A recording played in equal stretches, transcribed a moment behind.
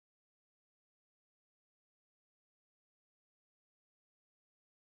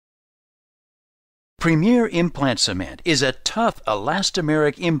Premier Implant Cement is a tough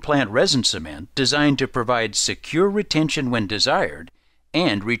elastomeric implant resin cement designed to provide secure retention when desired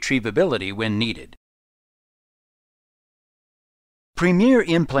and retrievability when needed. Premier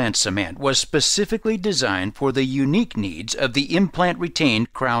Implant Cement was specifically designed for the unique needs of the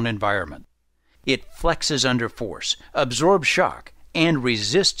implant-retained crown environment. It flexes under force, absorbs shock, and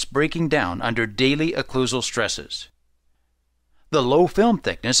resists breaking down under daily occlusal stresses. The low film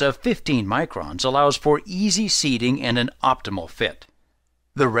thickness of 15 microns allows for easy seating and an optimal fit.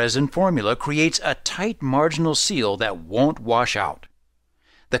 The resin formula creates a tight marginal seal that won't wash out.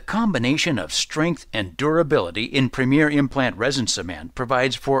 The combination of strength and durability in Premier Implant Resin Cement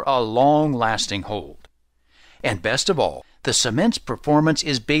provides for a long-lasting hold. And best of all, the cement's performance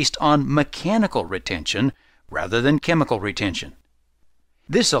is based on mechanical retention rather than chemical retention.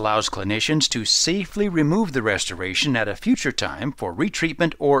 This allows clinicians to safely remove the restoration at a future time for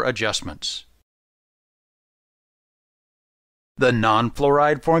retreatment or adjustments. The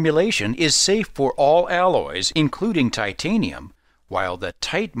non-fluoride formulation is safe for all alloys, including titanium, while the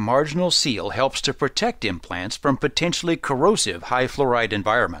tight marginal seal helps to protect implants from potentially corrosive high fluoride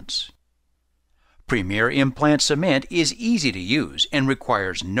environments. Premier Implant Cement is easy to use and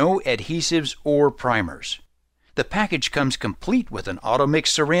requires no adhesives or primers. The package comes complete with an Automix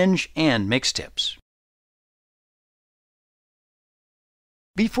syringe and mix tips.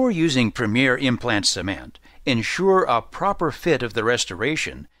 Before using Premier Implant Cement, ensure a proper fit of the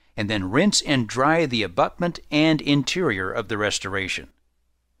restoration and then rinse and dry the abutment and interior of the restoration.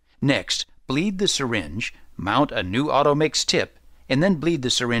 Next, bleed the syringe, mount a new Automix tip, and then bleed the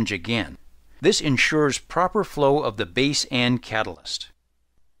syringe again. This ensures proper flow of the base and catalyst.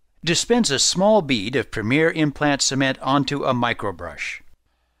 Dispense a small bead of Premier Implant Cement onto a microbrush.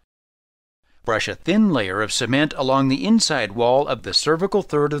 Brush a thin layer of cement along the inside wall of the cervical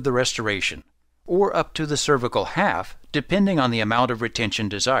third of the restoration, or up to the cervical half, depending on the amount of retention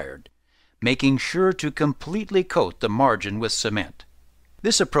desired, making sure to completely coat the margin with cement.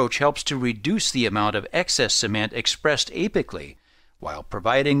 This approach helps to reduce the amount of excess cement expressed apically while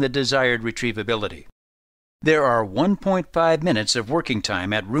providing the desired retrievability. There are 1.5 minutes of working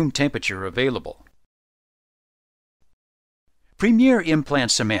time at room temperature available. Premier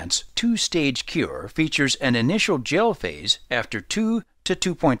Implant Cement's two-stage cure features an initial gel phase after 2 to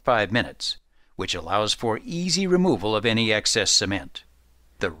 2.5 minutes, which allows for easy removal of any excess cement.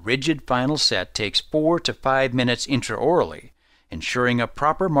 The rigid final set takes 4 to 5 minutes intraorally, ensuring a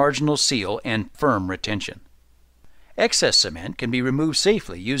proper marginal seal and firm retention. Excess cement can be removed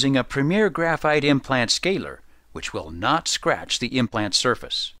safely using a Premier Graphite Implant Scaler, which will not scratch the implant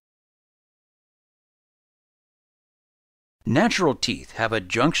surface. Natural teeth have a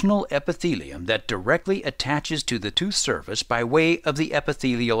junctional epithelium that directly attaches to the tooth surface by way of the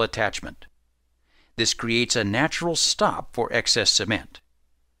epithelial attachment. This creates a natural stop for excess cement.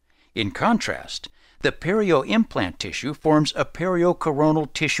 In contrast, the perio-implant tissue forms a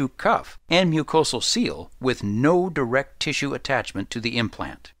periocoronal tissue cuff and mucosal seal with no direct tissue attachment to the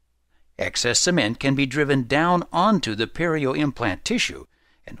implant. Excess cement can be driven down onto the perio-implant tissue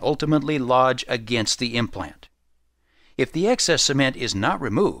and ultimately lodge against the implant. If the excess cement is not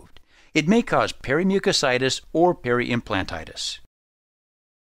removed, it may cause perimucositis or periimplantitis.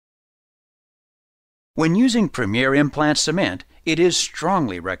 When using Premier Implant Cement, it is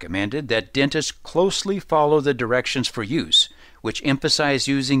strongly recommended that dentists closely follow the directions for use, which emphasize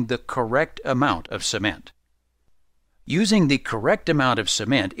using the correct amount of cement. Using the correct amount of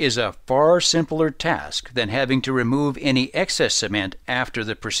cement is a far simpler task than having to remove any excess cement after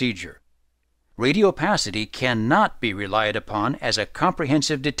the procedure. Radiopacity cannot be relied upon as a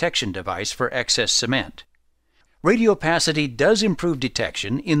comprehensive detection device for excess cement. Radiopacity does improve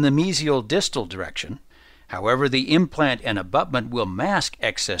detection in the mesial distal direction. However, the implant and abutment will mask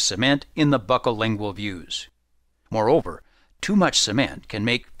excess cement in the buccolingual views. Moreover, too much cement can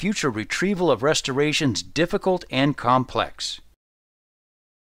make future retrieval of restorations difficult and complex.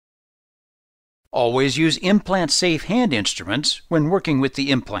 Always use implant-safe hand instruments when working with the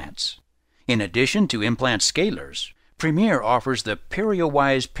implants. In addition to implant scalers, Premier offers the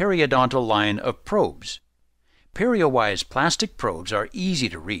PerioWise periodontal line of probes. PerioWise plastic probes are easy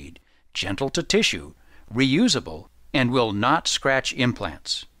to read, gentle to tissue, reusable, and will not scratch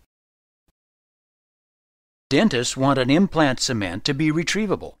implants. Dentists want an implant cement to be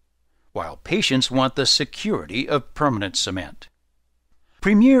retrievable, while patients want the security of permanent cement.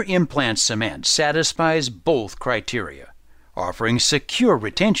 Premier Implant Cement satisfies both criteria, offering secure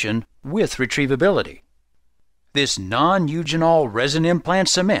retention with retrievability. This non-Eugenol resin implant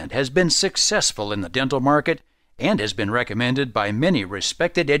cement has been successful in the dental market and has been recommended by many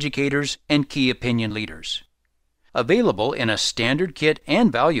respected educators and key opinion leaders. Available in a standard kit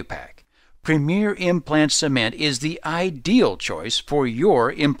and value pack, Premier Implant Cement is the ideal choice for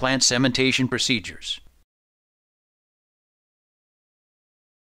your implant cementation procedures.